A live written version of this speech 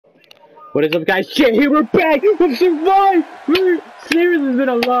What is up, guys? Shit, here we're back! We've survived! Seriously, it's been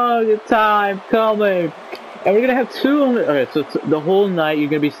a long time coming. And we're gonna have two. Okay, so the whole night you're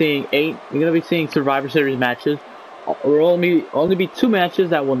gonna be seeing You're gonna be seeing Survivor Series matches. There will only be 2 matches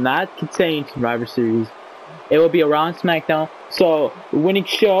that will not contain Survivor Series. It will be a Raw and SmackDown. So the winning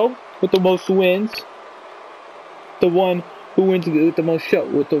show with the most wins, the one who wins with the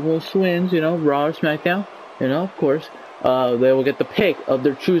most wins, you know, Raw or SmackDown, you know, of course. They will get the pick of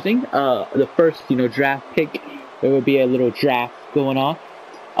their choosing. The first, you know, draft pick. There will be a little draft going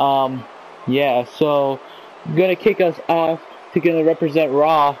on. Yeah, so gonna kick us off to gonna represent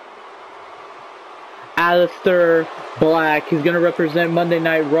Raw. Aleister Black. He's gonna represent Monday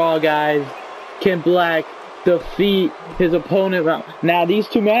Night Raw, guys. Can Black defeat his opponent? Now these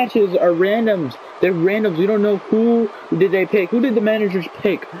 2 matches are randoms. They're randoms. We don't know who did they pick. Who did the managers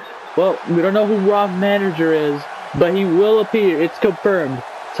pick? Well, we don't know who Raw's manager is. But he will appear. It's confirmed.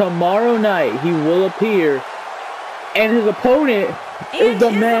 Tomorrow night, he will appear. And his opponent is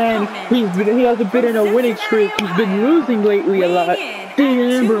the man. He hasn't been in a winning streak. He's been losing lately a lot. Dean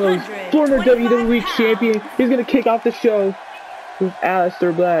Ambrose, former WWE champion. He's going to kick off the show with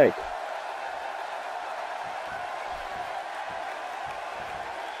Aleister Black.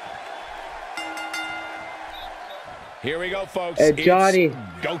 Here we go, folks. Hey, Johnny. It's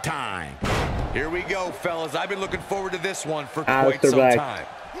go time. Here we go, fellas. I've been looking forward to this one for Aleister quite some Black. time.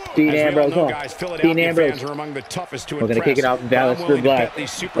 Dean Ambrose, Dean Ambrose. Are among the toughest to We're going to kick it off with Aleister Black.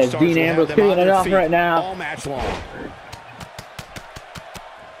 As Dean Ambrose kicking it off right now. All match long.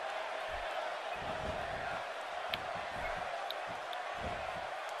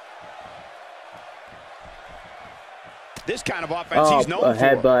 This kind of offense he's known a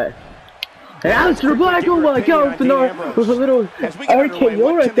headbutt. And Aleister Black, oh my god, with a little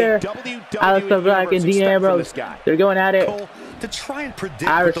RKO right there. Aleister Black and Dean Ambrose, they're going at it. To try and predict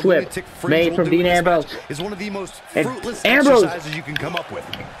Irish whip, made from Dean Ambrose. Is one of the most fruitless exercises you can come up with.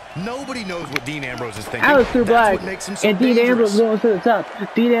 Nobody knows what Dean Ambrose is thinking. Aleister Black and Dean Ambrose going to the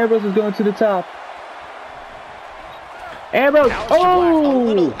top. Dean Ambrose is going to the top. Ambrose, oh! A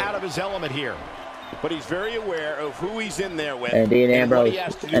little out of his element here. But he's very aware of who he's in there with. And Dean Ambrose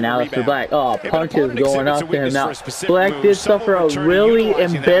and Aleister Black. Oh, punches going off to him now. Black did suffer a really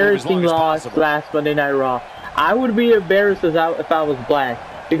embarrassing loss last Monday Night Raw. I would be embarrassed if I was Black.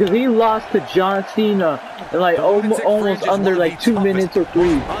 Because he lost to John Cena in like almost under like 2 minutes or 3.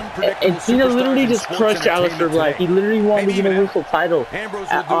 And Cena literally just crushed Aleister Black. He literally won the Universal title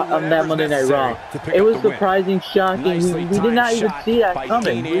on that Monday Night Raw. It was surprising, shocking. We did not even see that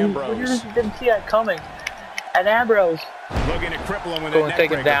coming. We literally didn't see that coming. And Ambrose looking to cripple him with going to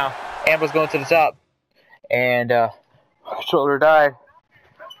take him down. Ambrose going to the top. And controller died.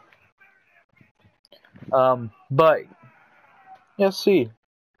 But let's see.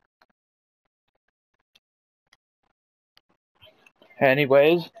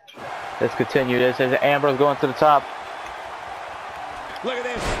 Anyways, let's continue this as Ambrose going to the top. Look at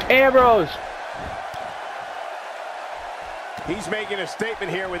this. Ambrose! He's making a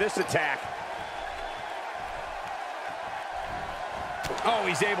statement here with this attack. Oh,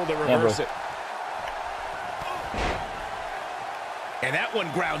 he's able to reverse it. And that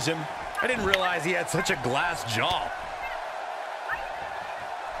one grounds him. I didn't realize he had such a glass jaw.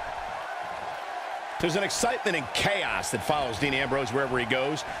 There's an excitement and chaos that follows Dean Ambrose wherever he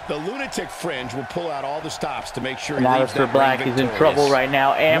goes. The lunatic fringe will pull out all the stops to make sure he leaves that Black is in trouble right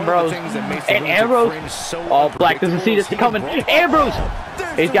now. Ambrose and Ambrose. Oh, Black doesn't see this coming. Ambrose!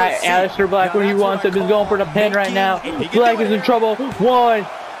 He's got Aleister Black where he wants him. He's going for the pin right now. Black is in trouble. 1,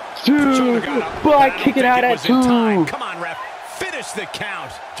 2. Black kicking out at 2. Come on, ref. Finish the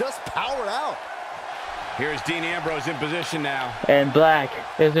count. Just power out. Here's Dean Ambrose in position now. And Black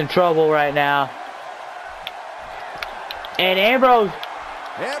is in trouble right now. And Ambrose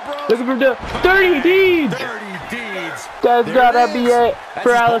looking for the 30 deeds. 30 deeds. That's gotta be it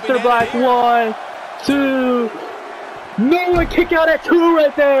for Aleister Black. 1, 2. No one kick out at 2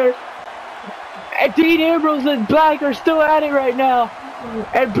 right there. And Dean Ambrose and Black are still at it right now.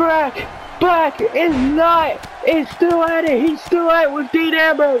 And Black is still at it. He's still at it with Dean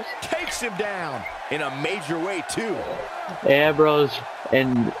Ambrose. Takes him down in a major way too. Ambrose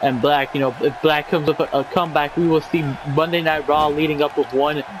and Black, you know, if Black comes up a comeback, we will see Monday Night Raw leading up with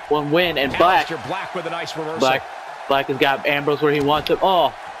one win. And Black with a nice reversal. Black has got Ambrose where he wants him.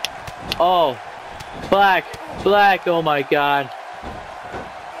 Oh, Black, oh my God.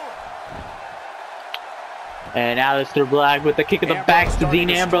 And Aleister Black with the kick of the back to Dean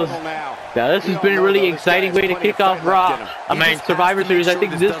Ambrose. Now this has been a really exciting way to kick off Raw. I mean, Survivor Series. I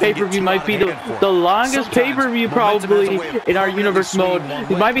think this pay-per-view might be the longest pay-per-view probably in our universe mode.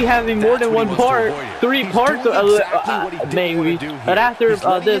 We might be having more than one part, 3 parts maybe. But after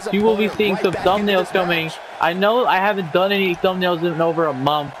this, you will be seeing some thumbnails coming. I know I haven't done any thumbnails in over a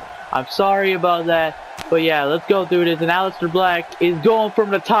month. I'm sorry about that. But yeah, let's go through this. And Aleister Black is going from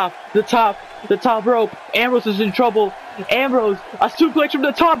the top rope. Ambrose is in trouble. Ambrose, a suplex from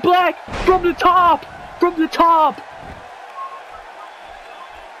the top. Black from the top.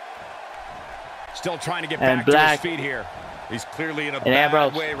 Still trying to get back to his feet here. He's clearly in a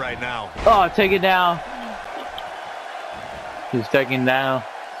bad way right now. Oh, take it down. He's taking down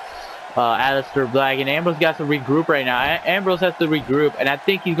Aleister Black, and Ambrose got to regroup right now. Ambrose has to regroup, and I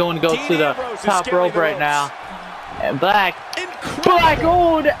think he's going to go to the top rope right now. And Black,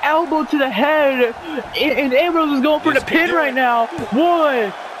 oh, the elbow to the head, and Ambrose is going for the pin right now.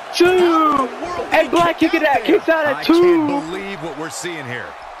 1, 2, and Black kicks out at 2. I can't believe what we're seeing here.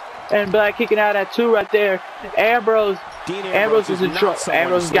 And Black kicking out at 2 right there. Ambrose is in trouble.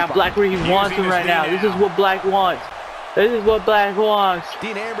 Ambrose has got Black where he wants him right now. This is what Black wants.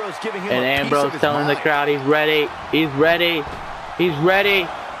 Dean Ambrose giving him Ambrose telling the crowd he's ready.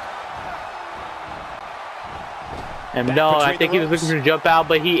 And no, I think he was looking to jump out,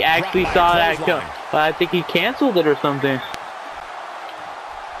 but he actually saw that come. But I think he canceled it or something.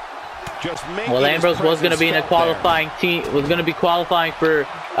 Well, Ambrose was going to be in a qualifying team, was going to be qualifying for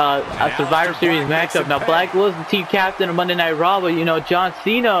a Survivor Series matchup. Now, Black was the team captain of Monday Night Raw, but you know, John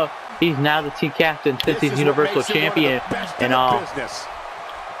Cena, he's now the team captain since he's Universal Champion and all.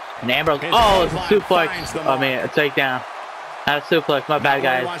 And Ambrose, oh, it's a suplex. Oh man, a takedown. Not a suplex, my bad,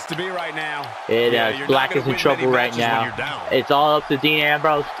 guys. It is. Black is in trouble right now. It's all up to Dean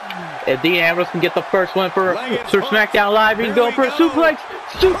Ambrose. If Dean Ambrose can get the first one for SmackDown Live, he's going for a suplex.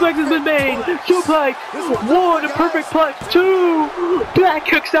 Suplex has been made. Suplex. 1, a perfect punch. 2. Black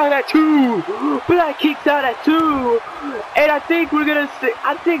kicks out at 2. And I think we're gonna see.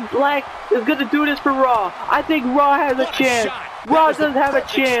 I think Black is gonna do this for Raw. I think Raw has a chance. Raw does have a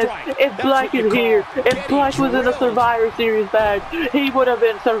chance if Black is here. If Black was in a Survivor Series match, he would have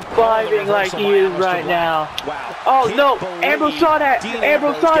been surviving like he is right now. Oh no! Ambrose saw that!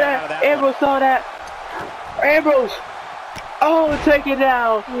 Ambrose! Oh, take it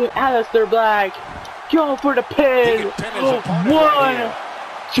down! Aleister Black going for the pin. 1,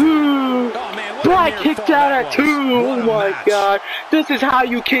 2. Black kicked out at 2. Oh my God! This is how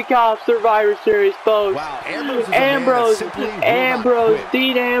you kick off Survivor Series, folks. Ambrose,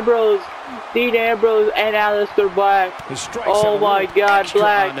 Dean Ambrose, and Aleister Black. Oh my God,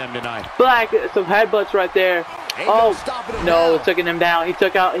 Black, some headbutts right there. Oh no, taking him down. He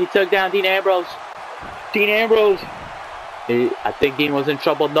took down Dean Ambrose. I think Dean was in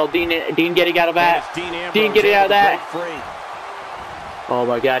trouble. No, Dean getting out of that. Dean getting out of that. Oh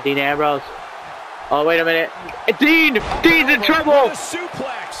my God, Dean Ambrose. Oh, wait a minute. Dean's in trouble.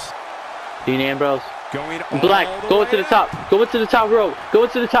 Dean Ambrose. Black, going to the top rope.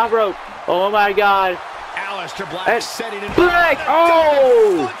 Oh my God. Aleister Black setting it. Black,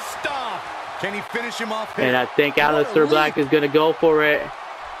 oh! Can he finish him off here? And I think Aleister Black is going to go for it.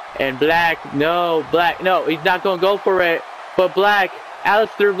 And Black, no, he's not going to go for it. But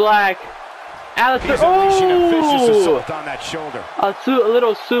Aleister Black. Oh! On that shoulder. A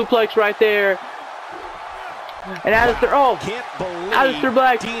little suplex right there. And Aleister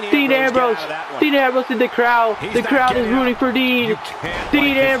Black, Dean Ambrose in the crowd. The crowd is rooting for Dean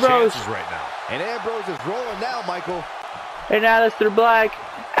Ambrose. And Ambrose is rolling now, Michael. And Aleister Black.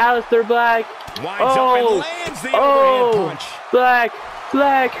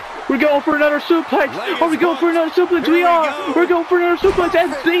 Black. We're going for another suplex. Are we going for another suplex? We are. We're going for another suplex.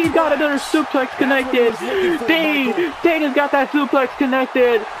 And Dean got another suplex connected. Dean has got that suplex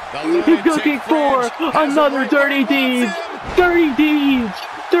connected. He's looking for another Dirty Deeds.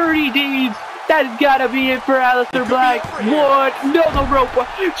 That's gotta be it for Aleister Black. One, no, the rope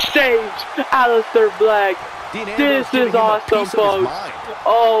saves Aleister Black. This is awesome, folks.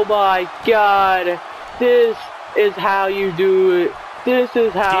 Oh my God. This is how you do it. This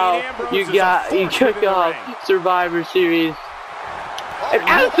is how you kick off Survivor Series. And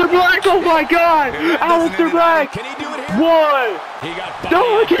Aleister Black, oh my God! Aleister Black! 1!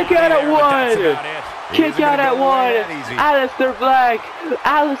 Don't kick out at 1! Kick out at 1! Aleister Black!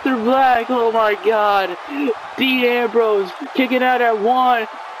 Oh my God! Dean Ambrose kicking out at 1!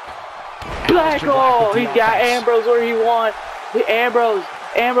 Black, oh! He got Ambrose where he wants. Ambrose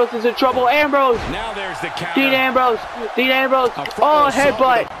Ambrose is in trouble. Ambrose. Now there's the counter. Dean Ambrose. Dean Ambrose. Oh,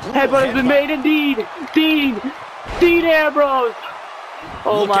 headbutt. Headbutt has been made indeed. Dean Ambrose.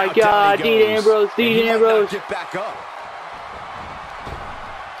 Oh my God. Dean Ambrose. Dean Ambrose. Get back up.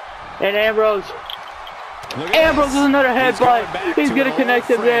 And Ambrose. Ambrose is another headbutt. He's going to connect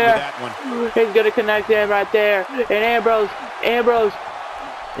him there. He's going to connect him right there. And Ambrose.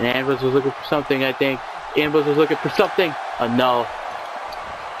 And Ambrose was looking for something, I think. Ambrose was looking for something. Oh, no.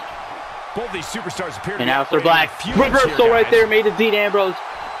 Both these superstars appear to and Aleister Black. Reversal right there made it Dean Ambrose.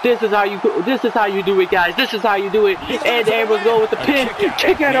 This is how you do it, guys. This is how you do it. And Ambrose go with the pin.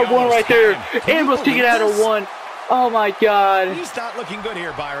 Kick out of one right there. Ambrose kick it out of one. Oh my God. He's not looking good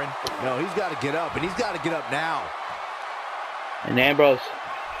here, Byron. No, he's got to get up, and he's got to get up now. And Ambrose.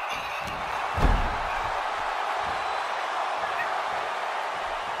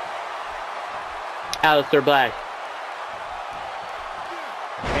 Aleister Black.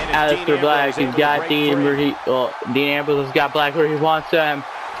 Aleister Black, he's got Dean where Dean Ambrose has got Black where he wants him.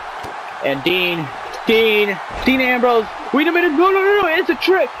 And Dean Ambrose. Wait a minute, no, it's a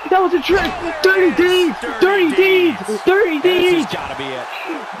trick. That was a trick. 30 Deans. 30 Deans. This has got to be it.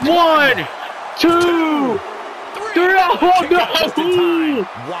 1, 2, 3. Oh no!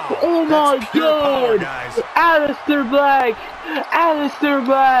 Wow. Oh my God! Aleister Black.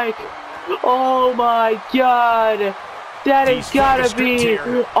 Oh my God! That has gotta be.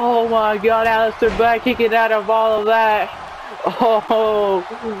 Oh my God! Aleister Black kicking out of all of that. Oh,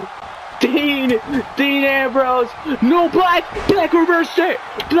 Dean Ambrose. No, Black reversed it.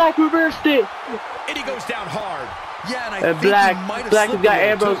 And he goes down hard. Yeah, and I think Black has got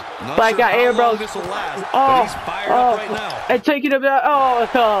Ambrose. Black got Ambrose. Oh, and taking him out. Oh,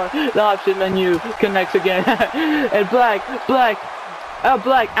 the option menu connects again. And Black,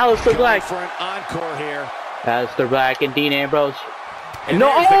 Aleister Black. For an encore here. Aleister Black and Dean Ambrose. And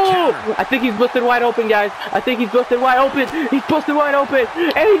no, I think he's busted wide open, guys. He's busted wide open. And he's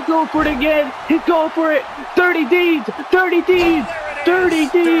going for it again. He's going for it. 30 Deans.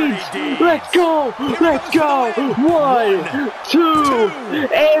 Let's go. 1, 2,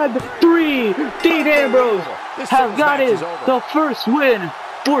 and 3. Dean Ambrose has gotten the first win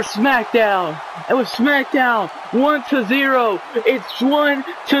for SmackDown. And with SmackDown 1-0, it's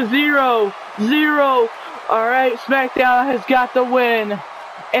 1-0. Alright, SmackDown has got the win.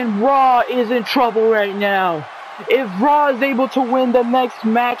 And Raw is in trouble right now. If Raw is able to win the next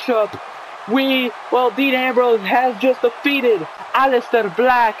matchup, Dean Ambrose has just defeated Aleister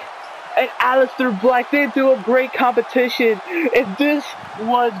Black. And Aleister Black did do a great competition. If this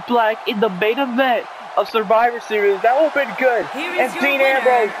was Black in the main event of Survivor Series, that would have been good. And Dean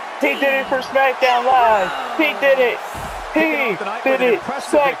Ambrose, he did it for SmackDown Live. He did it.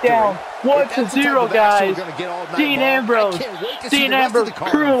 SmackDown 1-0, guys. Dean Ambrose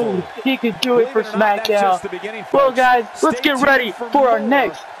proved he could do it for SmackDown. Well, guys, let's get ready for our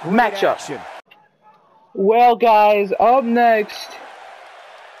next matchup. Well, guys, up next.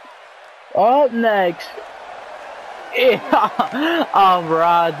 Oh,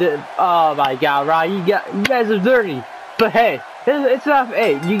 Raw. Oh my God, Raw, you guys are dirty. But hey, it's not.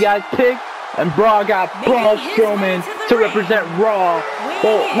 Hey, you guys picked. And Braun got Braun Strowman to represent Raw.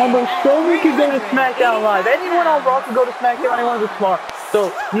 Well, remember, Strowman can go to SmackDown Live. Anyone on Raw can go to SmackDown. Anyone this tomorrow.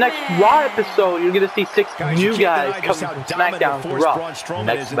 So next Raw episode, you're gonna see 6 new guys coming from SmackDown to Raw.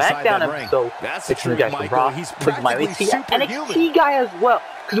 Next SmackDown episode, 6 new guys from Raw. But might see an NXT guy as well,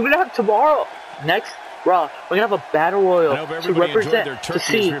 because we're gonna have tomorrow. Next Raw, we're gonna have a battle royal to represent, to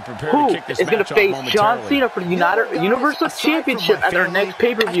see who is gonna face John Cena for the Universal Championship at our next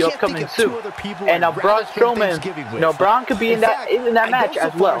pay-per-view upcoming soon. And Braun Strowman, Braun could be in that match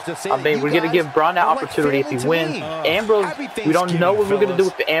as well. I mean, we're gonna give Braun that opportunity if he wins. Ambrose, we don't know what we're gonna do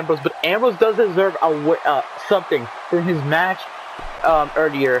with Ambrose, but Ambrose does deserve something for his match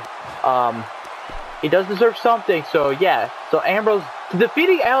earlier. He does deserve something. So yeah. So Ambrose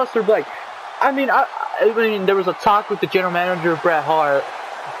defeating Aleister Black. I mean, there was a talk with the general manager, Bret Hart.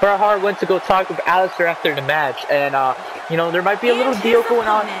 Bret Hart went to go talk with Aleister after the match, and there might be a little deal going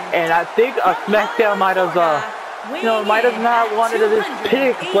on, and I think SmackDown might have not wanted this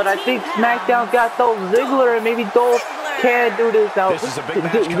pick, but I think SmackDown got Dolph Ziggler, and maybe Dolph can't do this now.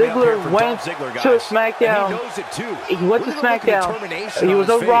 Ziggler went to SmackDown. He went to SmackDown. He was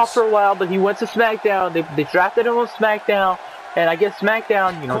on Raw for a while, but he went to SmackDown. They drafted him on SmackDown. And I guess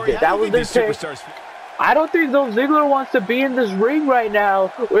SmackDown, that was their pick. I don't think Dolph Ziggler wants to be in this ring right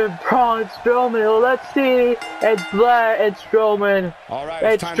now with Braun Strowman. Well, let's see. It's Strowman. All right,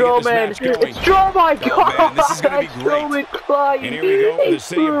 it's Strowman. It's Strowman. My God. It's Strowman crying. And here we go for the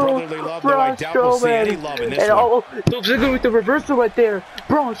city of brotherly love. Though I doubt we'll see any love in this one. Oh, Dolph Ziggler with the reversal right there.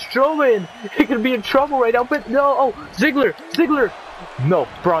 Braun Strowman. He could be in trouble right now, but no. Oh, Ziggler. No,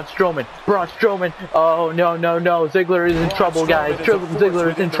 Braun Strowman. Oh, no. Ziggler is in trouble, guys.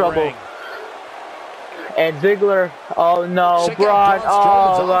 Ziggler is in trouble. And Ziggler, oh no, Braun,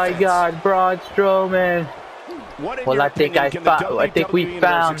 oh my God, Braun Strowman. Well, I think we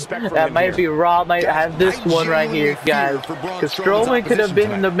found that might be Raw might have this one right here, guys. Because Strowman could have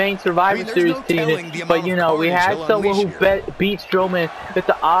been in the main Survivor Series team, but you know we had someone who beat Strowman with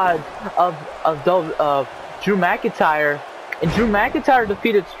the odds of Drew McIntyre, and Drew McIntyre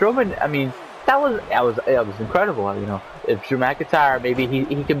defeated Strowman. I mean, that was incredible, you know. If Drew McIntyre, maybe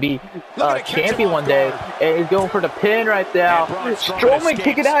he could be champion one day, and he's going for the pin right now. Strowman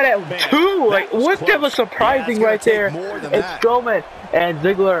kicking out at 2, like what kind of surprising right there. It's Strowman and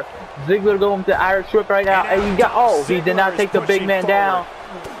Ziggler going to Irish Whip right now, and he did not take the big man down.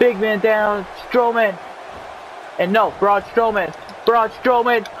 Strowman, and no, Braun Strowman throwing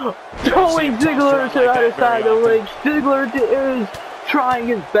Ziggler to the other side of the ring. Ziggler is trying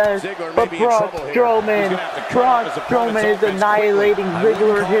his best, but Braun Strowman is annihilating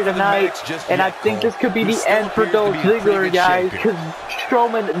Ziggler here tonight, and I think this could be the end for Dolph Ziggler, guys, because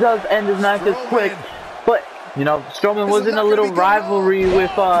Strowman does end his match this quick, but you know, Strowman was in a little rivalry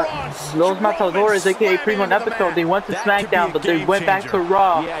with Los Matadores, aka Primo and Epico. They went to SmackDown, but they went back to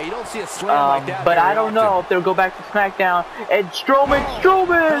Raw. Yeah, you don't see a slam like that, but I don't know if they'll go back to SmackDown. And Strowman!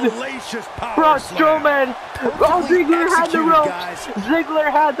 Braun Strowman! Oh, Ziggler had the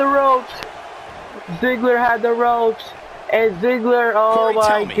ropes! And Ziggler, oh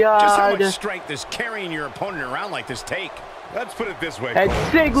my God! Just how much strength does carrying your opponent around like this take? Let's put it this way, and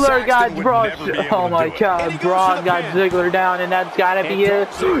Ziggler got Braun. Oh my God, Braun got Ziggler down, and that's gotta be it.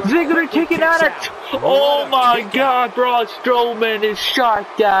 Ziggler kicking out at. Oh my God, Braun Strowman is shot,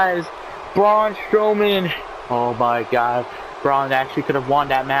 guys. Braun Strowman. Oh my God, Braun actually could have won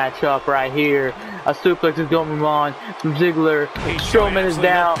that matchup right here. A suplex is going on from Ziggler. Strowman is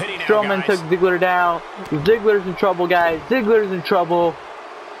down. Strowman took Ziggler down. Ziggler's in trouble, guys. Ziggler's in trouble.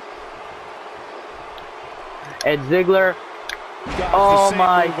 And Ziggler. Oh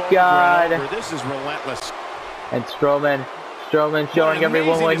my God! This is relentless. And Strowman showing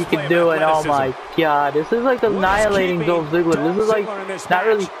everyone what he can do, and oh my God, this is like annihilating Dolph Ziggler. This is like not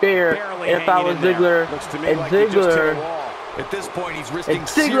really fair. If I was Ziggler, and Ziggler. At this point, he's risking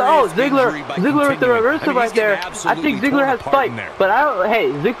Ziggler with the reversal right there. I think Ziggler has fight, but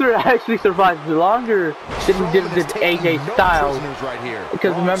hey, Ziggler actually survived longer than he did with AJ Styles.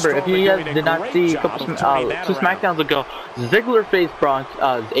 Because remember, if you guys did not see a couple two SmackDowns ago, Ziggler faced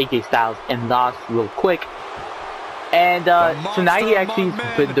AJ Styles and lost real quick. And tonight he actually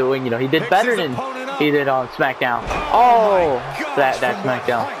been doing, you know, he did better than he did on SmackDown. Oh, that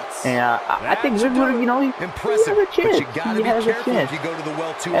SmackDown. And I think Ziggler, you know, he has a chance. He has a chance.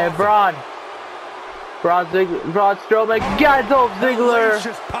 And Braun Strowman got Dolph Ziggler.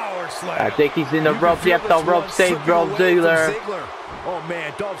 I think he's in the ropes. Yep, the rope saves Dolph Ziggler. Oh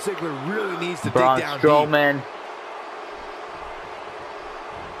man, Dolph Ziggler really needs to Braun dig down Strowman. Deep.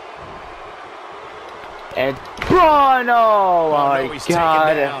 And Braun, oh my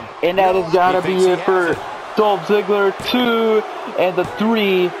God. And that has got to be it for Dolph Ziggler 2 and the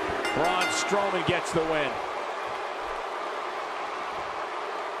 3. Braun Strowman gets the win.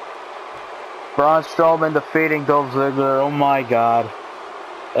 Braun Strowman defeating Dolph Ziggler. Oh my God.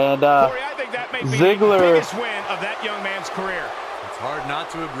 And Corey, I think that may be Ziggler. The biggest win of that young man's career. It's hard not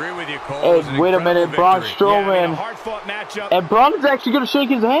to agree with you, Cole. Hey, wait a minute, Braun Strowman. Hard-fought matchup. And Braun is actually going to shake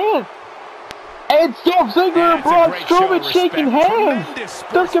his hand. And Dolph Ziggler and Braun Strowman shaking hands.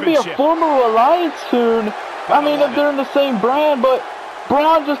 This could be a formal alliance soon. I mean, if they're in the same brand, but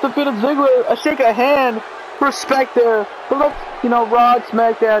Braun just defeated Ziggler. A shake of hand. Respect there. But let's, you know, Raw,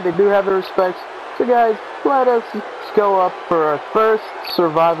 SmackDown, they do have the respect. So guys, let us go up for our first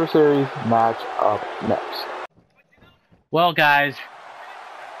Survivor Series match up next. Well guys,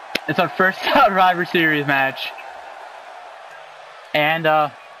 it's our first Survivor Series match. And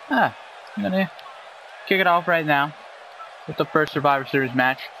I'm gonna kick it off right now with the first Survivor Series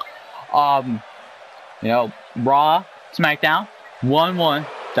match. You know, Raw, SmackDown, 1-1.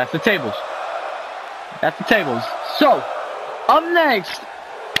 That's the tables. So, up next,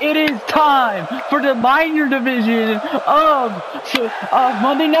 it is time for the minor division of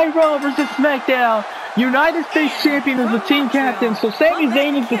Monday Night Raw versus SmackDown. United States champion is the team captain, so Sami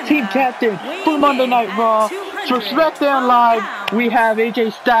Zayn is the team captain for Monday Night Raw. For SmackDown Live, we have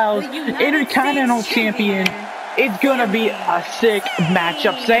AJ Styles, Intercontinental champion. It's gonna be a sick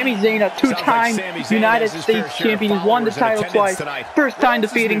matchup. Sami Zayn, a two-time United States champion. He's won the title twice. First time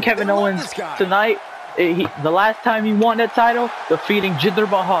defeating Kevin Owens tonight. The last time he won that title, defeating Jinder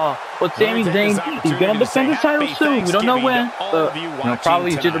Mahal. But Sami Zayn, he's gonna defend his title soon. We don't know when, but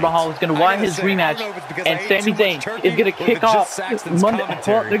probably Jinder Mahal is gonna win his rematch, and Sami Zayn is gonna kick off Monday.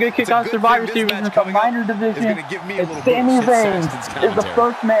 Well, they're gonna kick off Survivor Series in the minor division, and Sami Zayn is the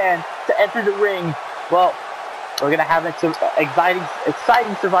first man to enter the ring. Well, we're gonna have an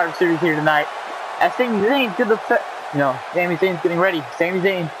exciting Survivor Series here tonight. As Sami Zayn's gonna, Sami Zayn's getting ready. Sami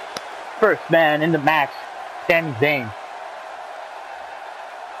Zayn. First man in the match, Sami Zayn.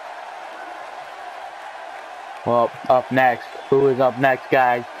 Well, up next. Who is up next,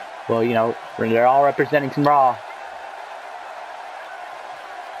 guys? Well, they're all representing some Raw.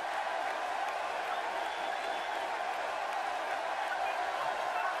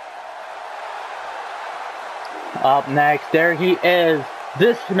 Up next, there he is.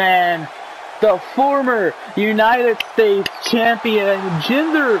 This man, the former United States champion,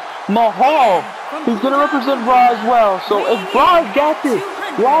 Jinder Mahal, who's going to represent Raw as well. So if Raw got this,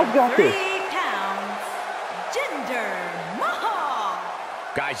 Raw's got this. Jinder Mahal.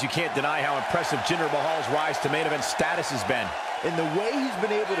 Guys, you can't deny how impressive Jinder Mahal's rise to main event status has been. And the way he's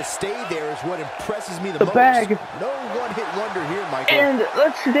been able to stay there is what impresses me the most. Bag. No one-hit wonder here, Michael. And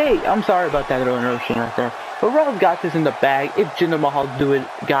let's see. I'm sorry about that little interruption right there. But Raw's got this in the bag. If Jinder Mahal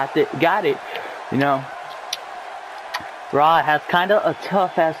got it. Raw has kind of a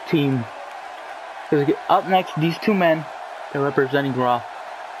tough-ass team. Because up next, these two men, they're representing Raw.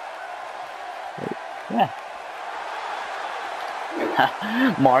 Yeah.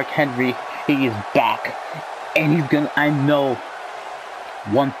 Mark Henry, he is back. And he's gonna, I know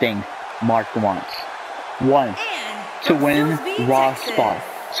one thing Mark wants. One, to win Raw spot.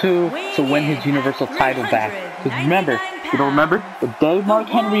 Two, to win his Universal title back. Because remember, the day Mark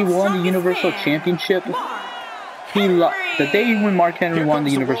Henry won the Universal Championship, the day when Mark Henry won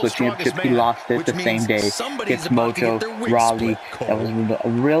the Universal Championship, he lost it the same day against Mojo Rawley. That was a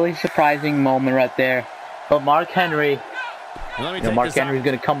really surprising moment right there. But Mark Henry, Mark Henry's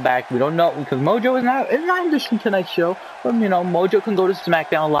gonna come back. We don't know because Mojo is not in this tonight's show. But Mojo can go to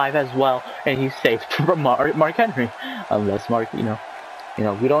SmackDown Live as well, and he's safe from Mark Henry, unless Mark, we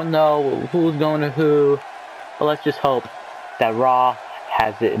don't know who's going to who. But let's just hope that Raw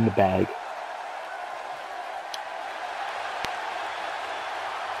has it in the bag.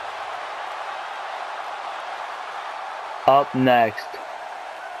 Up next,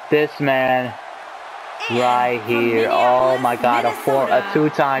 this man right here. Oh my God, a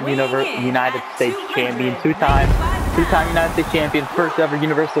two-time United States champion, two-time United States champion, first ever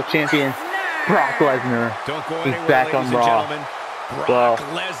Universal champion, Brock Lesnar. He's back on Raw. Brock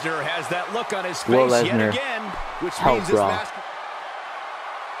Lesnar has that look on his face yet again, which means his mask.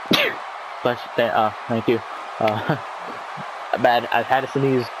 Thank you. I've had a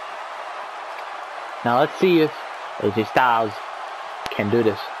sneeze. Now let's see if AJ Styles can do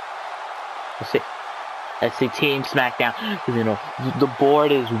this. Let's see. Let's see Team SmackDown. The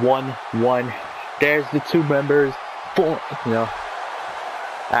board is 1-1. There's the two members.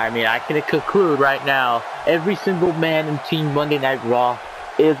 I mean, I can conclude right now, every single man in Team Monday Night Raw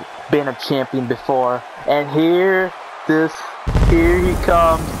has been a champion before. And here he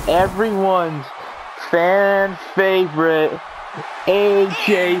comes, everyone's fan favorite,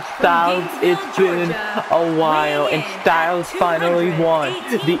 AJ Styles. It's been a while, and Styles finally won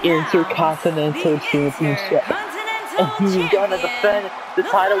the Intercontinental Championship. And he's gonna defend the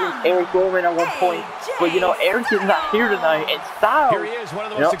title with Eric Rowan at one point. But Eric is not here tonight, and Styles, here he is, one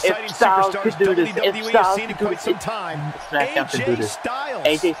of the most exciting Styles superstars could do this, WWE has seen in quite some time. SmackDown can do this.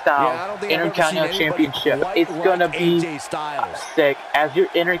 AJ Styles, Intercontinental Championship. It's gonna be sick. As your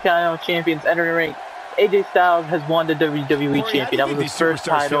Intercontinental Champions enter the ring, AJ Styles has won the WWE Champion. That was his first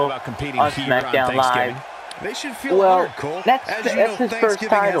title on SmackDown Live. They should feel honored, Cole. That's his first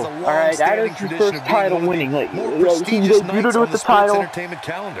title. Alright, that is his first title winning. He debuted with the title,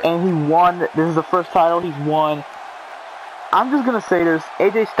 and he won. This is the first title he's won. I'm just gonna say this: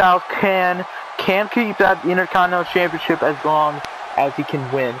 AJ Styles can keep that Intercontinental Championship as long as he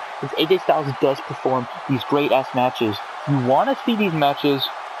can win. Because AJ Styles does perform these great ass matches. You want to see these matches?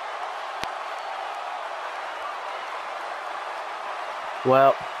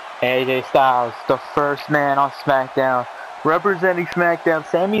 Well, AJ Styles, the first man on SmackDown, representing SmackDown.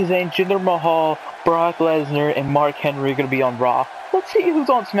 Sami Zayn, Jinder Mahal, Brock Lesnar, and Mark Henry are going to be on Raw. Let's see who's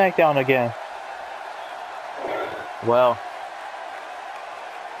on SmackDown again. Well,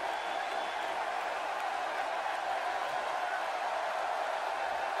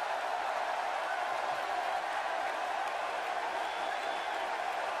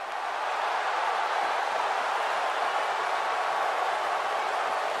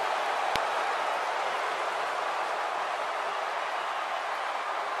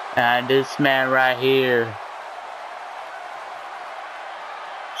 and this man right here,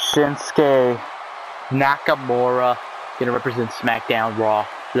 Shinsuke Nakamura, gonna represent SmackDown Raw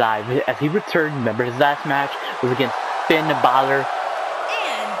Live as he returned. Remember, his last match was against Finn Balor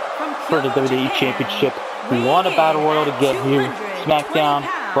for the WWE Championship. He won a Battle Royal to get here. SmackDown.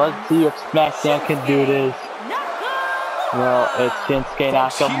 Let's see if SmackDown can do this. Well, it's Shinsuke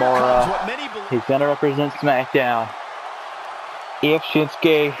Nakamura. He's gonna represent SmackDown. If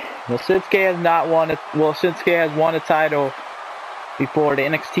Shinsuke has not won it. Well, Shinsuke has won a title before, the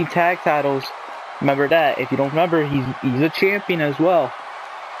NXT tag titles. Remember that. If you don't remember, he's a champion as well.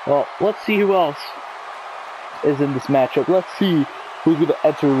 Well, let's see who else is in this matchup. Let's see who's gonna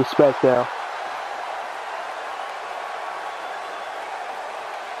enter the SmackDown.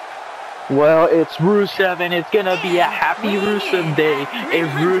 Well, it's Rusev, and it's gonna be a happy Rusev day. If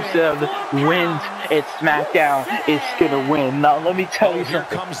Rusev wins, it's SmackDown. It's gonna win. Now, let me tell you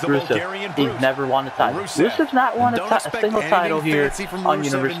something. Rusev, he's never won a title. Rusev's not won a single title here on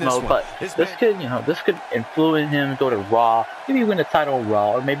Universe Mode, but this could influence him, go to Raw. Maybe win a title on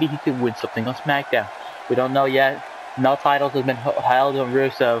Raw, or maybe he could win something on SmackDown. We don't know yet. No titles have been held on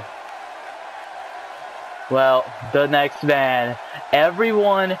Rusev. Well, the next man.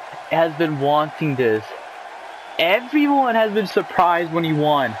 Everyone has been wanting this. Everyone has been surprised when he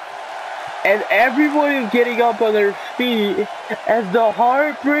won. And everyone is getting up on their feet as the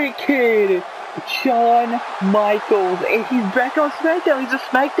Heartbreak Kid, Shawn Michaels. And he's back on SmackDown. He's a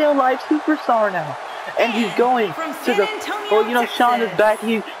SmackDown Live superstar now. And he's going to the, well, you know, Shawn is back.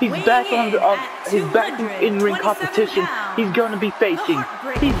 He's back on the, he's back in ring competition. He's gonna be facing.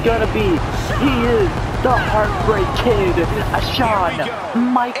 He is the Heartbreak Kid, Shawn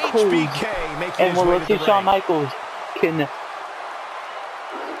Michaels. And well, let's see if Shawn Michaels can.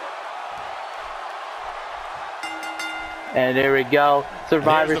 And there we go,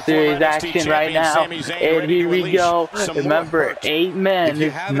 Survivor Series action right now. And here we go. Remember, 8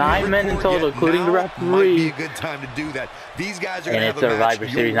 men, 9 men in total, including the referee. And it's Survivor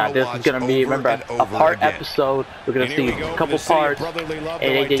Series now. This is gonna be, remember, a part episode. We're gonna see a couple parts.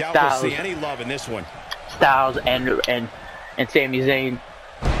 And AJ Styles and Sami Zayn.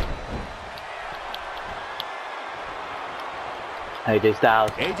 AJ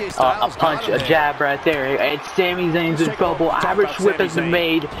Styles, a punch, a jab right there, and Sami Zayn's in trouble. Irish whip has been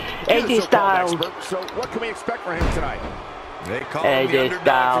made. AJ Styles. So what can we expect from him tonight? They call him the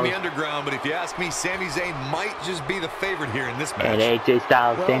underdog from the underground, but if you ask me, Sami Zayn might just be the favorite here in this match. And AJ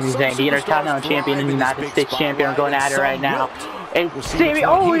Styles, Sami Zayn, the Intercontinental Champion and United States Champion are going at it right now. And Sami,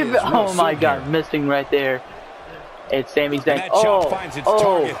 oh my God, missing right there. It's Sami Zayn.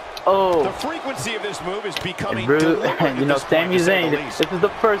 The frequency of this move is becoming and you know, Sami Zayn, this is the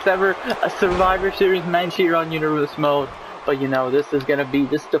first ever Survivor Series match here on Universe Mode. But you know, this is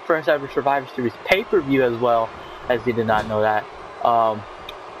the first ever Survivor Series pay-per-view as well, as you did not know that. And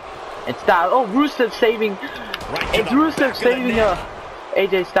Styles, Rusev saving,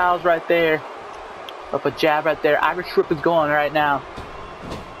 AJ Styles right there. Up a jab right there. Irish whip is going right now.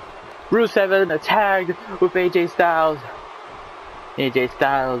 Rusev in a tag with AJ Styles. AJ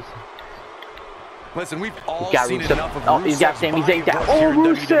Styles. Listen, we've all seen enough of Rusev. He's got Sami Zayn down.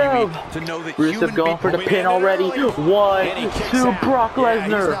 Rusev! Rusev going for the pin already. 1, 2, Brock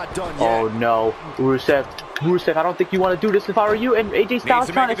Lesnar. Oh no, Rusev, I don't think you want to do this if I were you. And AJ Styles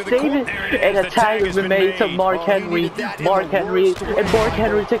trying to save it. And a tag has been made to Mark Henry. Mark Henry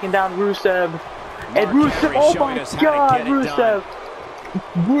taking down Rusev. And Rusev, oh my God, Rusev.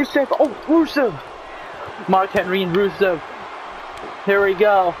 Rusev. Mark Henry and Rusev. Here we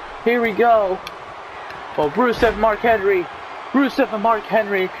go. Oh, Rusev and Mark Henry.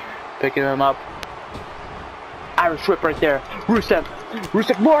 Picking him up. Irish whip right there. Rusev,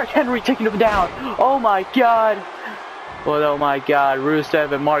 Mark Henry taking him down. Oh my God. Well, oh my God.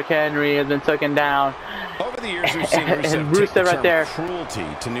 Rusev and Mark Henry have been taken down. Over the years, we've seen Rusev right there. Cruelty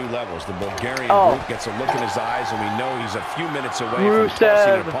to new levels. The Bulgarian brute gets a look in his eyes, and we know he's a few minutes away from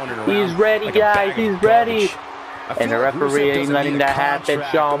tossing an opponent around. He's ready, guys. He's ready. And the referee ain't letting that happen.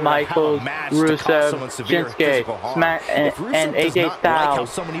 Shawn Michaels, Rusev, Shinsuke, Smack, and AJ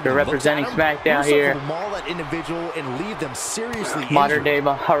Styles. They're representing SmackDown here. Modern day,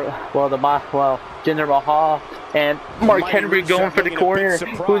 Jinder Mahal and Mark Henry going for the corner.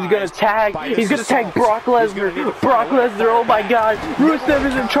 Who's gonna tag? He's gonna tag Brock Lesnar. Brock Lesnar, oh my God. Rusev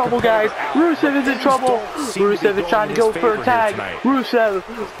is in trouble, guys. Rusev is in trouble. Rusev is trying to go for a tag. Rusev.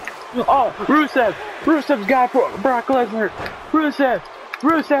 Oh, Rusev. Rusev's got Brock Lesnar. Rusev.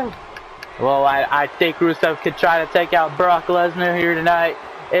 Well, I think Rusev could try to take out Brock Lesnar here tonight.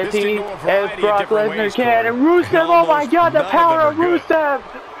 If Brock Lesnar can. And Rusev, oh my God, the power of Rusev.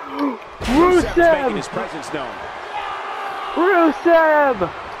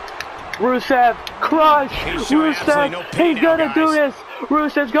 Rusev, crush. Rusev, he's gonna do this.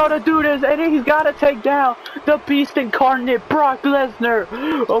 Rusev's gonna do this, and he's gotta take down the beast incarnate, Brock Lesnar.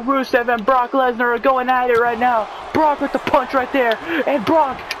 Oh, Rusev and Brock Lesnar are going at it right now. Brock with the punch right there, and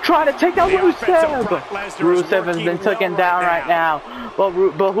Brock trying to take down Rusev. Rusev has been taken down right now. But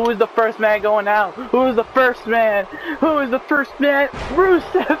who is the first man going out? Who is the first man?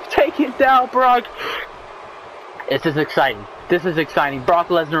 Rusev taking down Brock. This is exciting. Brock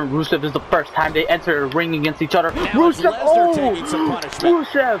Lesnar and Rusev is the first time they enter a ring against each other. Rusev,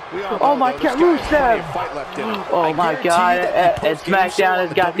 oh my God, Rusev. Oh my God, and SmackDown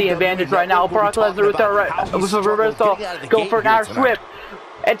has got the advantage right now. Brock Lesnar with a reversal, go for an Irish whip.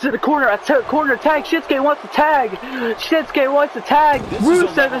 And to the corner, tag. Shinsuke wants to tag.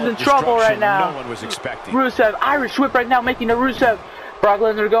 Rusev is in trouble right now. Rusev, Irish whip right now, making the Rusev. Brock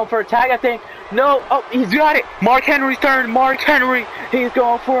Lesnar going for a tag, I think. No, oh, he's got it. Mark Henry's turn. He's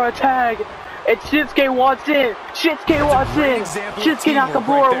going for a tag. And Shinsuke wants in. Shinsuke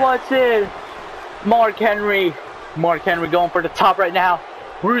Nakamura wants in. Mark Henry going for the top right now.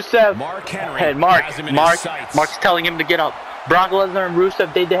 Rusev. And Mark's telling him to get up. Brock Lesnar and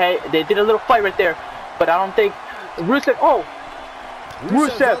Rusev, they did a little fight right there. But I don't think Rusev,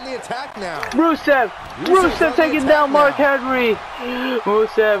 Rusev taking down Mark Henry.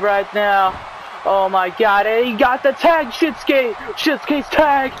 Rusev right now. Oh my God, and he got the tag. Shinsuke's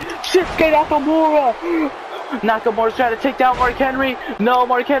tag. Shinsuke Nakamura. Nakamura's trying to take down Mark Henry. No,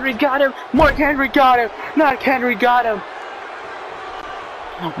 Mark Henry got him. Mark Henry got him.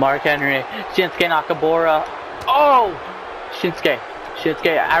 Shinsuke Nakamura. Oh, Shinsuke,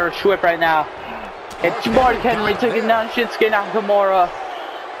 Irish whip right now. It's Mark Henry taking down Shinsuke Nakamura.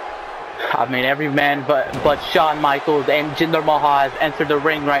 I mean, every man but Shawn Michaels and Jinder Mahal has entered the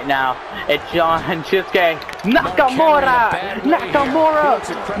ring right now. It's Shawn and Shinsuke Nakamura.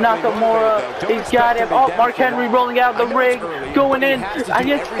 He's got him. Oh, Mark Henry rolling out the ring, going in. I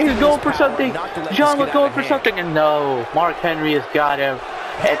guess he's going for something. Shawn was going for something, and no, Mark Henry has got him.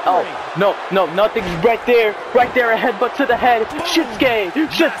 And oh, no, nothing's right there, a headbutt to the head. Shinsuke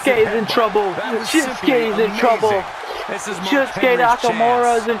is in trouble. Shinsuke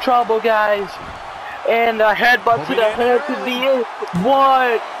Nakamura is in trouble, guys. And a headbutt to the head to the end.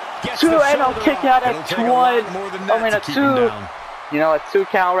 1, 2, and I'll kick out at 1. A 2. You know, a 2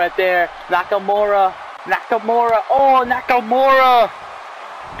 count right there. Nakamura. Oh, Nakamura.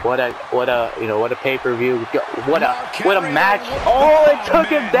 What a pay-per-view. What a match. Oh, it took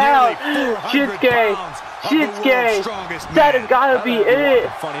him down. Shinsuke. That has got to be it.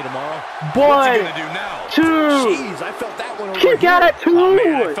 1, 2. Kick out at 2.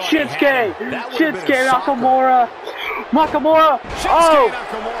 Shinsuke Nakamura. Oh.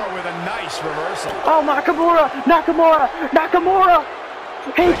 Oh, Nakamura.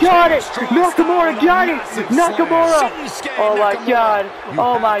 He got it! Nakamura got it!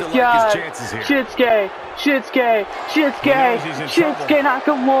 Oh my God! Shinsuke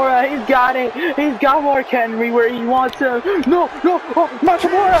Nakamura, he's got it! He's got Mark Henry where he wants him! No! Oh,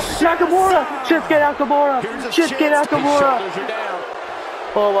 Nakamura! Shinsuke Nakamura!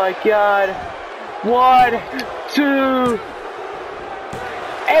 Oh my God! 1, 2...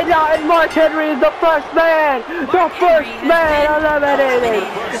 And Mark Henry is the first man eliminated.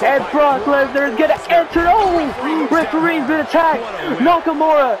 And Brock Lesnar is gonna enter. Oh, referee's been attacked.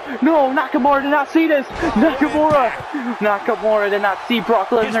 Nakamura did not see this. Nakamura did not see Brock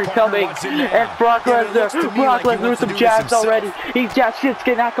Lesnar coming. And Brock Lesnar with some jabs already. He's jabbed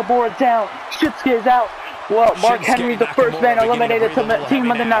Shinsuke Nakamura down. Shinsuke is out. Well, Mark Henry's the first man eliminated to Team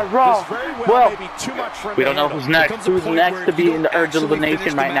Monday Night Raw. Well, we don't know who's next. Who's next to be in the urge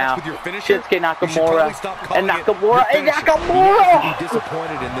elimination right now? Shinsuke Nakamura and Nakamura.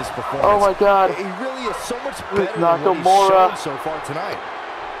 Oh my God. Nakamura.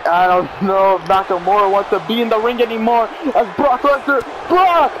 I don't know if Nakamura wants to be in the ring anymore as Brock Lesnar.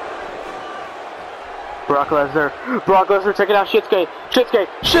 Brock Brock Lesnar taking out Shinsuke.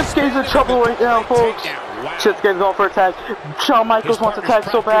 Shinsuke's in trouble right now, folks. Shinsuke's going for a tag. Shawn Michaels wants to tag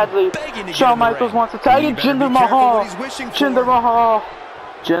so badly. Shawn Michaels wants to tag in Jinder Mahal. Jinder Mahal.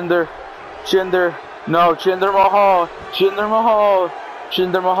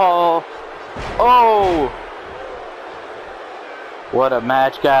 Jinder Mahal. Oh! What a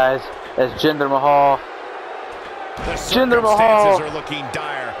match, guys. As Jinder Mahal. The circumstances are looking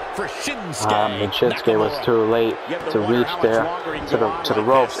dire for Shinsuke. Shinsuke was too late to reach there to the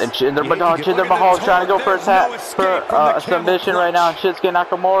ropes, and Jinder Mahal is trying to go for a submission right now. Shinsuke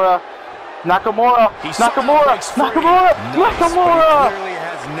Nakamura.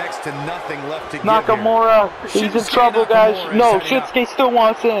 Next to nothing left to give Nakamura, he's in trouble, guys. No, Shinsuke still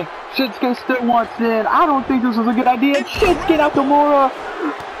wants in. I don't think this was a good idea. Shinsuke Nakamura.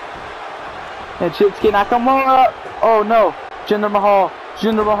 And Shinsuke Nakamura. Oh no, Jinder Mahal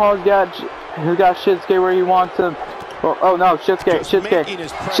has got Shinsuke where he wants him. Oh no, Shinsuke is the kick.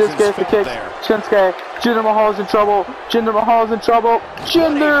 Jinder Mahal's in trouble.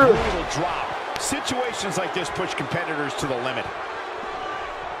 Jinder. Situations like this push competitors to the limit.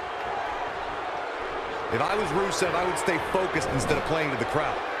 If I was Rusev, I would stay focused instead of playing to the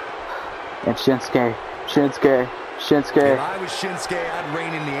crowd. And Shinsuke. If I was Shinsuke, I'd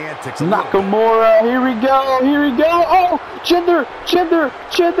rein in the antics. Nakamura, here we go. Oh, Jinder.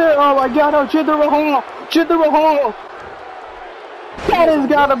 Oh my God, oh, Jinder Mahal. That has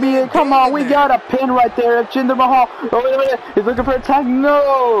got to be it. Come on, we got a pin right there. Jinder Mahal. Oh, wait a minute. He's looking for a tag.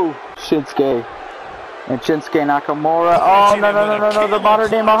 No. Shinsuke. And Shinsuke Nakamura. Oh, no. The modern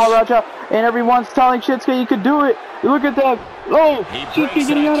day Maharaja. And everyone's telling Shinsuke you could do it. Look at that. Oh, Shinsuke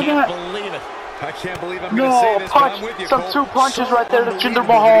getting out of that. I can't believe I'm going to say this, but I'm with you, some Cole. two punches right there to Jinder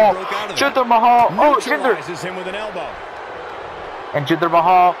Mahal. Oh, Jinder. Him with an elbow. And Jinder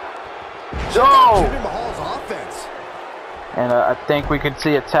Mahal. Oh! Jinder Mahal's offense. And I think we could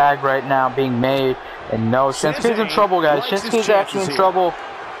see a tag right now being made. And no, Shinsuke's in trouble, guys. Shinsuke's actually in trouble.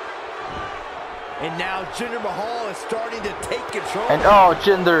 And now Jinder Mahal is starting to take control. And oh,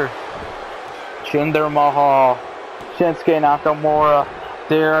 Jinder Mahal. Shinsuke Nakamura.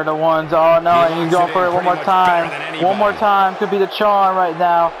 They're the ones. Oh no, and he's going for it one more time. Could be the charm right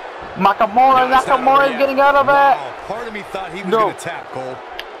now. Nakamura is getting out of that. Wow. Part of me thought he was going to tap, Cole.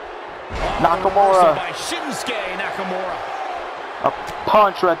 Nakamura. By Shinsuke Nakamura. A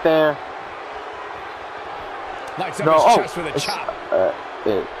punch right there. Chest with a chop.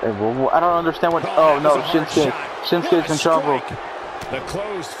 I don't understand what. Oh no, Shinsuke's in trouble. The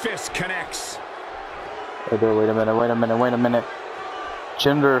closed fist connects. Wait a minute.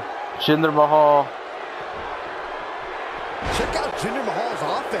 Jinder Mahal. Check out Jinder Mahal's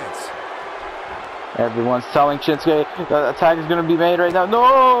offense. Everyone's telling Shinsuke the attack is going to be made right now.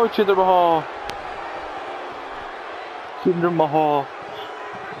 No, Jinder Mahal. Jinder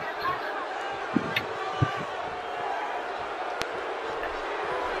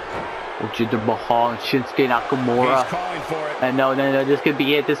Mahal and Shinsuke Nakamura. He's calling for it. And no, this could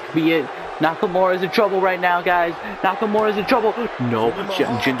be it. Nakamura's in trouble right now, guys. Nakamura's in trouble. No,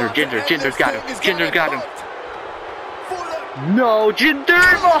 Jinder's got him. No,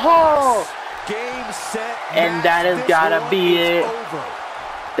 Jinder Mahal. Game, set, and that has gotta be it.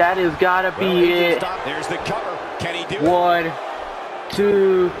 There's the cover. Can he do it? 1,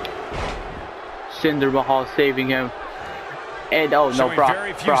 2. Jinder Mahal saving him. And oh no, Brock.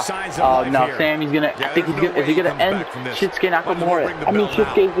 Oh no, Sammy's gonna. I think is he gonna end Shinsuke Nakamura? I mean,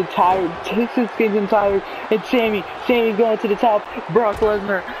 Shinsuke's tired. And Sammy's going to the top. Brock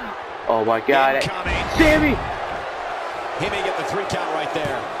Lesnar. Oh my God, Sammy. He may get the 3 count right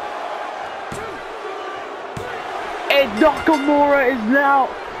there. And Nakamura is now.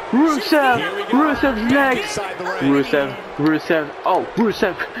 Rusev's next. Rusev. Oh,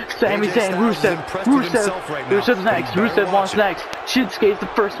 Rusev. Sami Zayn. Rusev's next. Rusev wants next. Shinsuke is the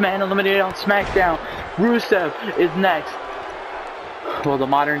first man eliminated on SmackDown. Rusev is next. Well, the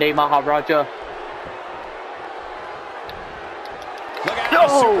modern day Maharaja. Look out,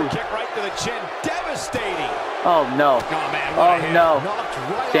 super kick right to the chin. Devastating. Oh no. Oh no.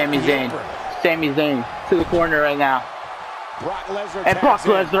 Sami Zayn to the corner right now. Brock Lesnar and Brock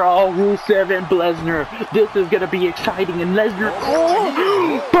Lesnar, oh, Rusev and Lesnar. This is going to be exciting. And Lesnar,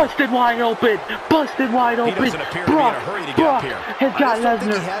 busted wide open. Brock has got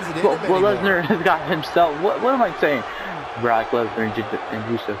Lesnar. Well, Lesnar has got himself. What am I saying? Brock Lesnar and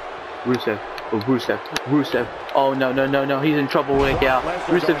Rusev. Oh, no. He's in trouble right now.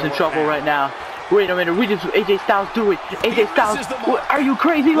 Rusev's in trouble right now. Wait a minute, we just AJ Styles do it. AJ Styles, are you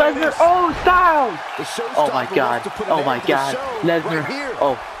crazy, Lesnar? Oh, Styles! Oh my God! Oh my God! Lesnar!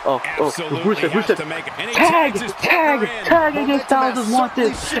 Rusev! Tag! AJ Styles does want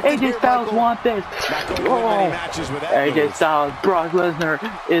this. AJ Styles want this. Oh, AJ Styles, Brock Lesnar.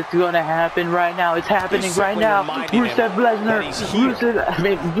 It's gonna happen right now. It's happening right now. Rusev, Lesnar,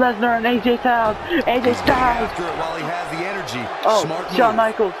 Lesnar and AJ Styles. AJ Styles. While he has the energy. Oh, Shawn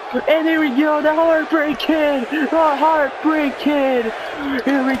Michaels. And here we go, the Heartbreak Kid. The Heartbreak Kid.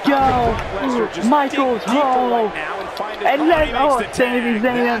 Here we go. Michaels. Oh. And then, oh, Sami Zayn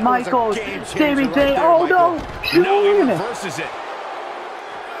and Michaels. Sami Zayn. Oh no.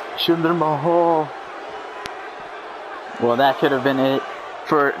 Jinder Mahal. Well, that could have been it.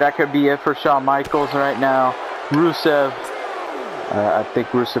 That could be it for Shawn Michaels right now. Rusev. I think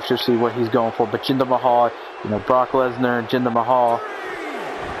Rusev should see what he's going for. But Jinder Mahal, you know, Brock Lesnar and Jinder Mahal.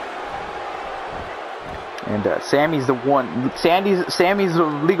 And Sammy's the one. Sammy's the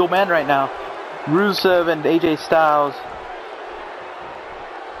legal man right now. Rusev and AJ Styles.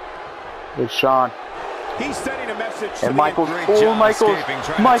 With Shawn. He's sending a message. And Michaels. Oh, Michaels.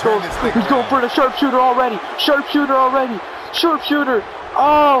 He's going for the sharpshooter already. Sharpshooter.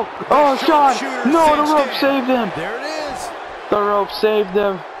 Oh, Shawn. No, the rope saved him. There it is. The rope saved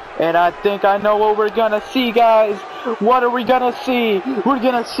him. And I think I know what we're gonna see, guys. What are we gonna see? We're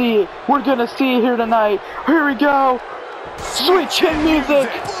gonna see it. We're gonna see it here tonight. Here we go. Sweet chin music.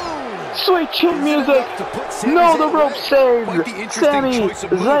 Sweet chin music. No, the rope saved. Sami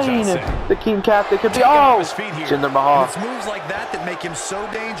Zayn, the King Captain, could be. Oh, Jinder Mahal. It's moves like that make him so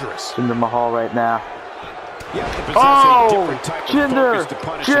dangerous. Jinder Mahal right now. Oh, Jinder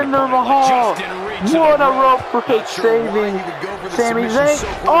Mahal. What a rope break saving Sami Zayn.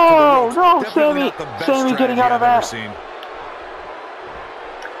 Oh, no, Sami getting out of that.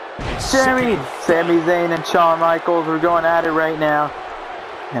 Sami Zayn and Shawn Michaels are going at it right now.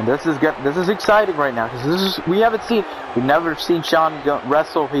 And this is exciting right now because we've never seen Shawn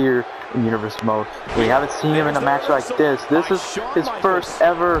wrestle here in Universe Mode. We haven't seen him in a match like this. This is his first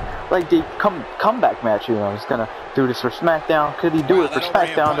ever comeback match. You know, he's gonna do this for SmackDown. Could he do it for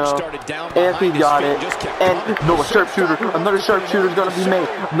SmackDown though? If he got it, and no, another sharpshooter is gonna be made.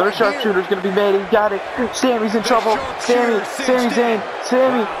 Another sharpshooter is gonna be made. He got it. Sammy's in trouble. Sami Zayn.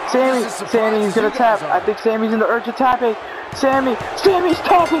 Sammy's gonna tap. I think Sammy's in the urge of tapping. Sammy's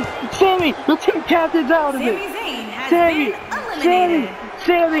tapping. Sammy, the team captain's out of it. Sammy.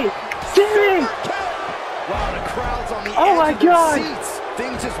 Oh my God.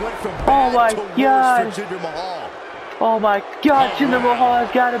 Oh my God. Oh my God. Jinder Mahal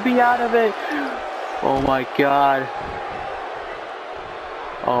has got to be out of it. Oh my God.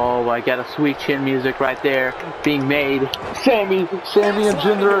 Oh, I got a sweet chin music right there being made. Sammy and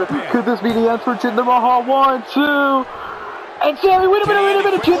Jinder. Could this be the end for Jinder Mahal? 1, 2. And Sammy, wait a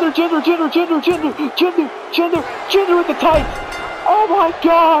minute. Jinder with the tights. Oh my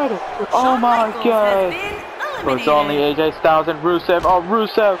God. Oh my God. So it's only AJ Styles and Rusev. Oh,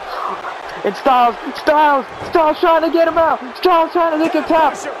 Rusev. And Styles trying to get him out. Styles trying to make him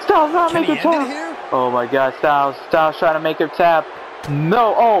tap. Styles not making tap. Oh my God, Styles trying to make him tap.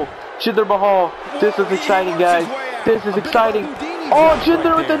 No, oh, Jinder Mahal. This is exciting, guys. This is exciting. Oh,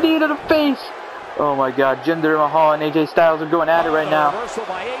 Jinder with the knee to the face. Oh my God, Jinder Mahal and AJ Styles are going at it right now.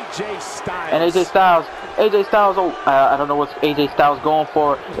 And AJ Styles, oh, I don't know what AJ Styles going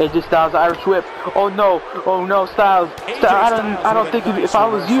for. AJ Styles, Irish whip. Oh no, Styles. I don't think if I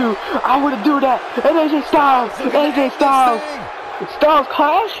was you, I wouldn't do that. And AJ Styles. Styles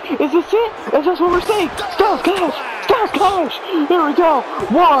Clash? Is this it? Is this what we're saying? Styles Clash. Here we go.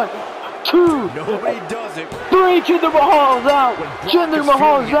 1, 2, Nobody does it. 3. Jinder Mahal's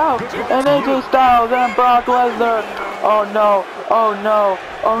out. And AJ Styles and Brock Lesnar. Oh no.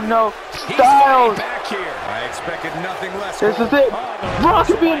 Styles. I expected nothing less. This is it. Brock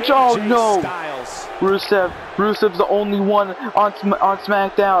is being oh no. Rusev's the only one on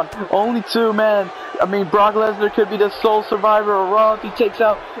SmackDown. Only 2, man. I mean, Brock Lesnar could be the sole survivor of Raw if he takes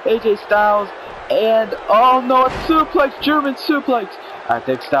out AJ Styles. And oh no, it's suplex, German suplex. I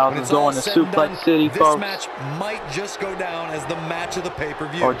think Styles is going to Suplex City, folks. This match might just go down as the match of the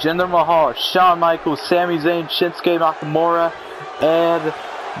pay-per-view. Or Jinder Mahal, Shawn Michaels, Sami Zayn, Shinsuke Nakamura, and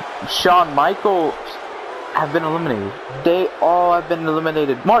Shawn Michaels have been eliminated. They all have been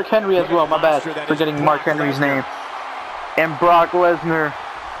eliminated. Mark Henry as well, my bad, forgetting Mark Henry's name. And Brock Lesnar.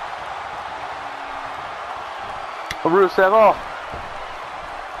 Rusev, oh.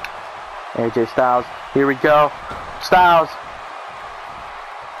 AJ Styles, here we go.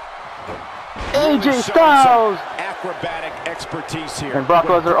 AJ Styles. expertise here. And Brock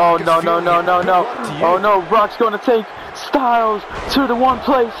Lesnar, oh no. Oh no, Brock's going to take Styles to the one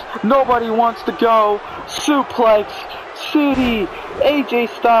place nobody wants to go. Suplex City. AJ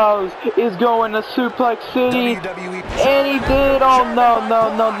Styles is going to Suplex City. WWE And he did. Oh no.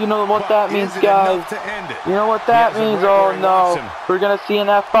 You know what that means, guys. You know what that means. Oh no. We're going to see an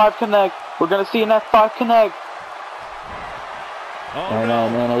F5 connect. We're going to see an F5 connect.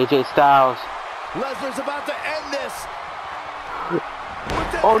 And AJ Styles. Lesnar's about to end this.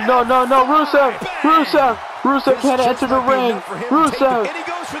 Oh no. Rusev can't enter the ring. Rusev. And he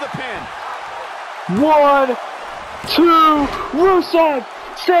goes for the pin. 1, 2, Rusev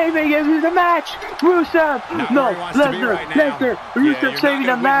saving the match. Rusev. No, Lesnar. Rusev saving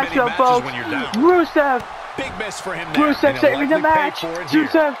the match, folks. Rusev. Big miss for him. Rusev saving the match.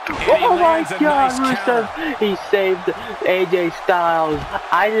 Rusev. Oh my God, Rusev. He saved AJ Styles.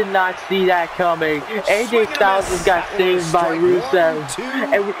 I did not see that coming. AJ Styles just got saved by Rusev.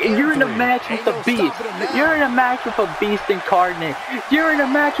 And you're in a match with the Beast. You're in a match with a Beast incarnate. You're in a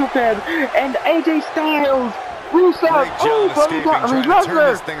match with him. And AJ Styles. Rusev.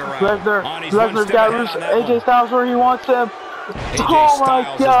 Lesnar's got AJ Styles where he wants him. Oh my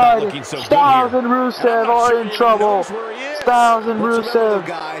God! Styles and Rusev are in trouble. Styles and Rusev.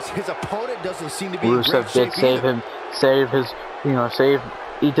 Rusev did save him.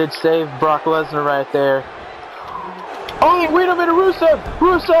 He did save Brock Lesnar right there. Oh, wait a minute, Rusev's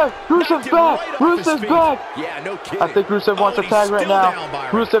back. Rusev's back. Yeah, no kidding. I think Rusev wants a tag right now. I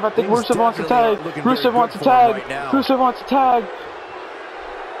think Rusev wants a tag. Rusev wants a tag.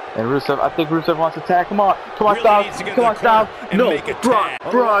 And Rusev, I think Rusev wants to tag. Come on, Styles. No, Brock.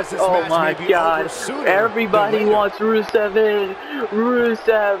 Oh my God. Everybody wants Rusev in.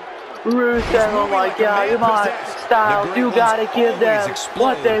 Rusev. Oh my God. Come on, Styles. You gotta give them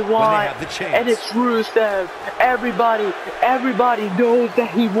what they want. And it's Rusev. Everybody knows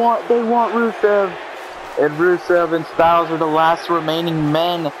that they want Rusev. And Rusev and Styles are the last remaining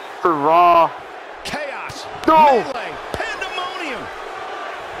men for Raw. Chaos. Go.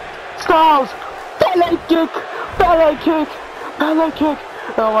 Styles! Ballet kick!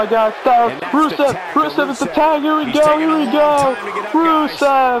 Oh my God, Styles! Rusev is the tag, here we go!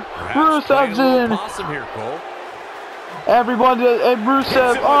 Rusev's in! Everyone, and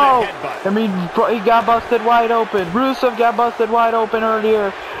Rusev, he got busted wide open. Rusev got busted wide open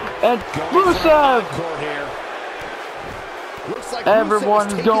earlier. And Rusev!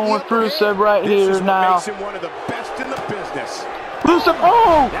 Everyone's going with Rusev right here now. Rusev,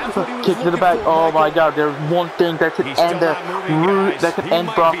 kick to the back. Oh my God, there's one thing that could end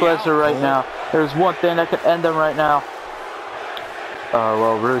Brock Lesnar right now. There's one thing that could end him right now. Oh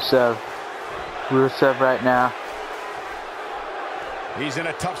well, Rusev right now. He's in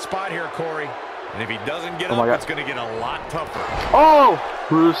a tough spot here, Corey. And if he doesn't get up, it's going to get a lot tougher. Oh,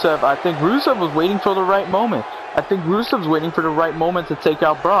 Rusev. I think Rusev was waiting for the right moment. I think Rusev's waiting for the right moment to take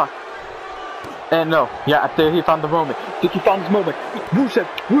out Brock. And no, I think he found the moment. Rusev.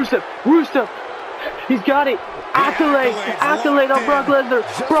 He's got it. Accolade on Brock Lesnar.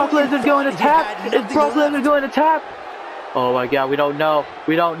 Brock Lesnar going to tap. Is Brock Lesnar going to tap? Oh my God, we don't know,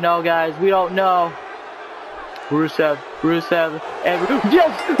 guys. We don't know. Rusev, and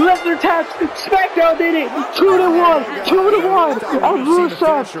yes, Lesnar taps. SmackDown did it. 2-1. And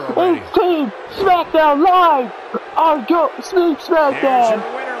Rusev and Team SmackDown Live are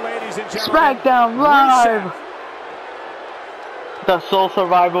SmackDown Live. The Sole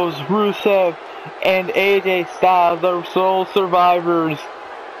Survivors, Rusev and AJ Styles, the Sole Survivors.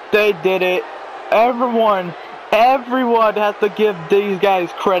 They did it. Everyone has to give these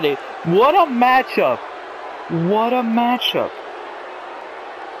guys credit. What a matchup. And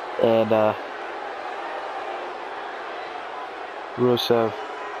Rusev,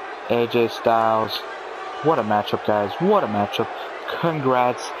 AJ Styles. What a matchup, guys. What a matchup.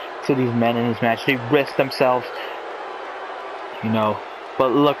 Congrats to these men in this match. They risked themselves,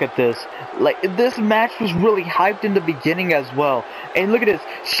 but look at this. This match was really hyped in the beginning as well. And look at this.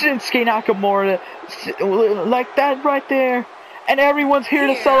 Shinsuke Nakamura, like that right there. And everyone's here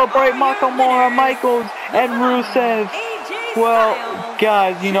to celebrate Nakamura, Michaels, and Rusev. Well,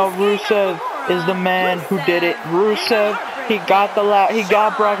 guys, Rusev is the man who did it. Rusev, he got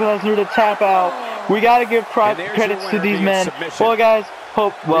Brock Lesnar to tap out. We gotta give credits to these men. Well, guys,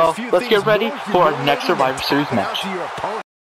 let's get ready for our next Survivor Series match.